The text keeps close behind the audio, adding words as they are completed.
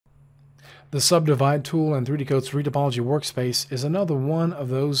The Subdivide tool in 3D Coat's Retopology Workspace is another one of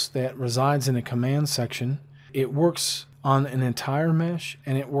those that resides in the command section. It works on an entire mesh,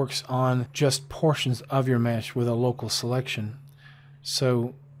 and it works on just portions of your mesh with a local selection.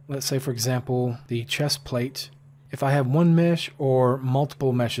 So let's say, for example, the chest plate. If I have one mesh or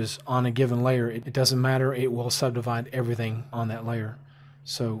multiple meshes on a given layer, it doesn't matter, it will subdivide everything on that layer.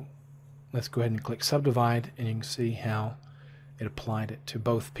 So let's go ahead and click Subdivide, and you can see how it applied it to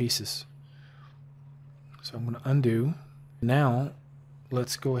both pieces. So I'm going to undo. Now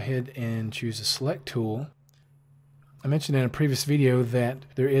let's go ahead and choose a Select tool. I mentioned in a previous video that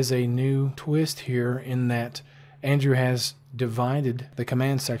there is a new twist here in that Andrew has divided the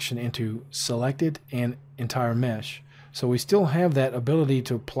command section into selected and entire mesh. So we still have that ability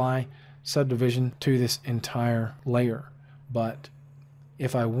to apply subdivision to this entire layer. But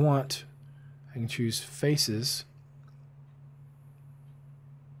if I want, I can choose faces.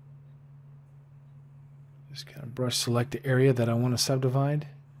 Just kind of brush select the area that I want to subdivide.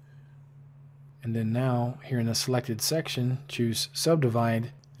 And then now, here in the selected section, choose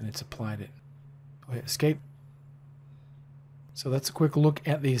Subdivide, and it's applied it. Go ahead, Escape. So that's a quick look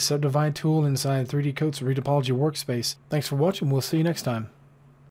at the Subdivide tool inside 3D Coat's Retopology Workspace. Thanks for watching. We'll see you next time.